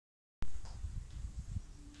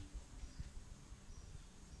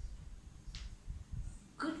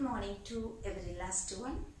morning to every last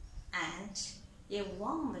one and a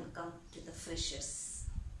warm welcome to the freshers.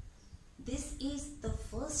 This is the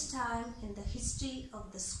first time in the history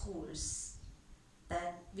of the schools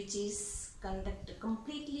which is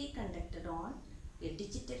completely conducted on a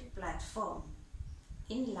digital platform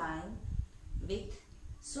in line with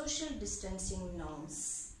social distancing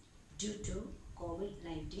norms due to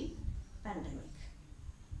COVID-19 pandemic.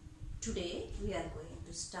 Today we are going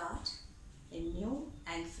to start a new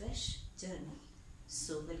and fresh journey.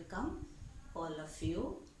 So welcome all of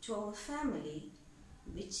you to our family,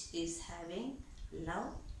 which is having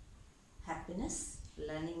love, happiness,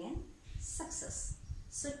 learning and success.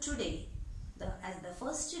 So today, as the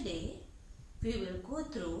first day, we will go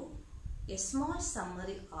through a small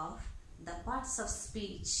summary of the parts of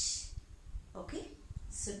speech. Okay,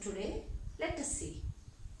 so today let us see.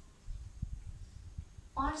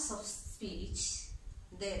 Parts of speech.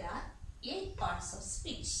 There are 8 parts of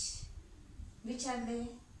speech. Which are they?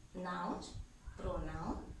 Noun,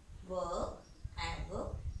 pronoun, verb,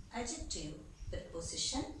 adverb, adjective,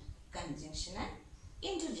 preposition, conjunction and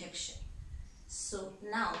interjection. So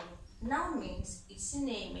noun means it's a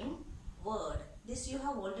naming word. This you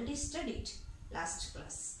have already studied last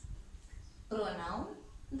class. Pronoun,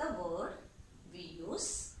 the word we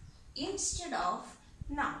use instead of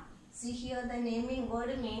noun. See here, the naming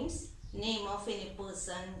word means name of any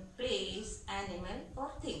person, place, animal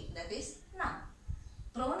or thing. That is noun.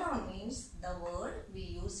 Pronoun means the word we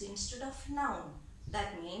use instead of noun.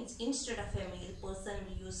 That means instead of a male person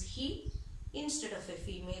we use he, instead of a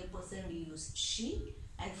female person we use she,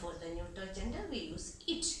 and for the neutral gender we use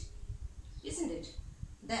it. Isn't it?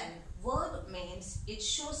 Then verb means it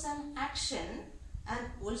shows an action and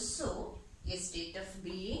also a state of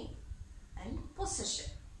being and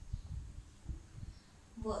possession.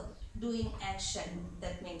 Verb, doing action,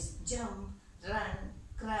 that means jump, run,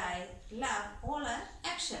 cry, laugh, all are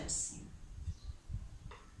actions.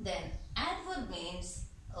 Then adverb means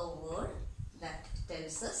a word that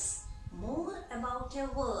tells us more about a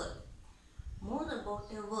verb. More about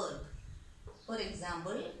a verb. For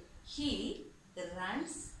example, he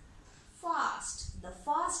runs fast. The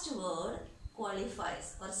fast word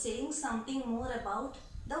qualifies or saying something more about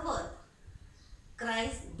the verb.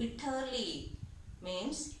 Cries bitterly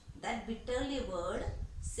means that bitterly word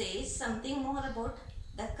says something more about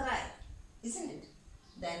the cry, isn't it?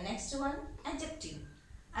 The next one, adjective.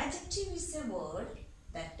 Adjective is a word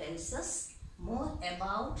that tells us more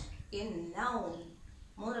about a noun.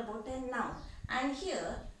 More about a noun. And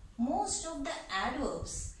here, most of the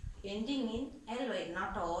adverbs ending in ly,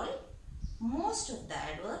 not all, most of the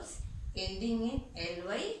adverbs ending in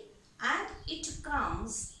ly, and it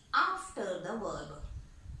comes after the verb.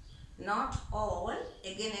 Not all,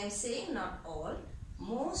 again I am saying not all,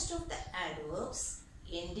 most of the adverbs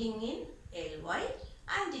ending in ly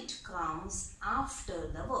and it comes after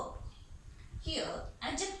the verb. Here,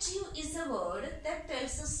 adjective is a word that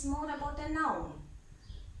tells us more about a noun.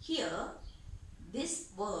 Here, this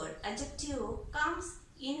word adjective comes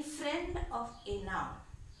in front of a noun.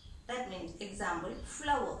 That means, example,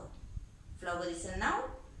 flower. Flower is a noun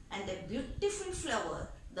and a beautiful flower.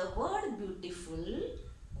 The word beautiful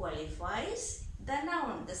qualifies the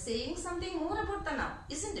noun. The saying something more about the noun,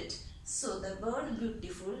 isn't it? So the word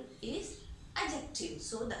beautiful is adjective.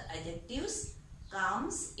 So the adjectives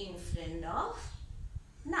comes in front of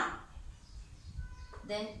noun.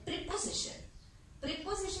 Then preposition.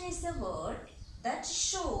 Preposition is a word that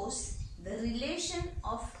shows the relation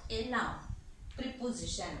of a noun.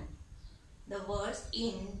 Preposition. The words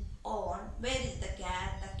in, on. Where is the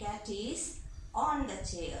cat? The cat is on the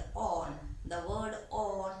chair. On. The word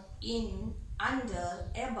on, in, under,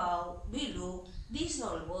 above, below. These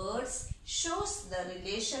all words shows the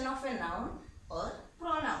relation of a noun or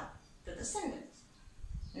pronoun to the sentence.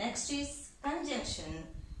 Next is conjunction.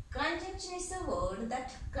 Conjunction is a word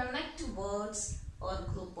that connects words or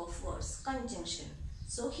group of words. Conjunction.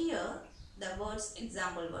 So here the words,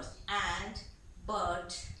 example words and,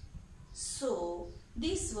 but, so,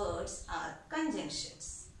 these words are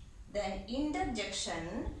conjunctions. Then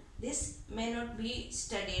interjection. This may not be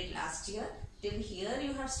studied last year. Till here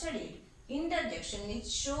you have studied. Interjection, it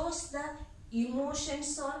shows the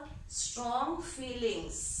emotions or strong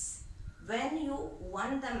feelings. When you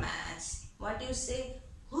won the match, what you say?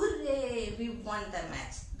 Hooray, we won the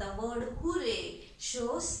match. The word hooray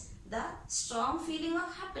shows the strong feeling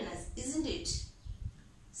of happiness, isn't it?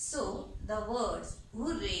 So, the words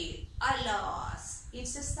hooray, alas,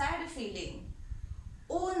 it's a sad feeling.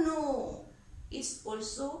 Oh no, it's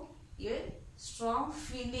also a strong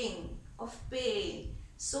feeling of pain.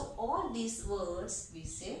 So all these words we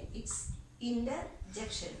say it's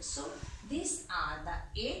interjection. So these are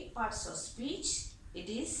the 8 parts of speech. It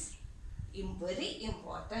is very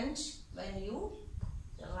important when you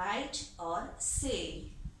write or say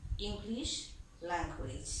English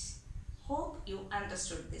language. Hope you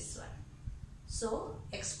understood this one. So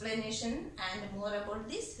explanation and more about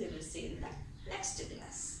this we will see in the next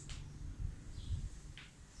class.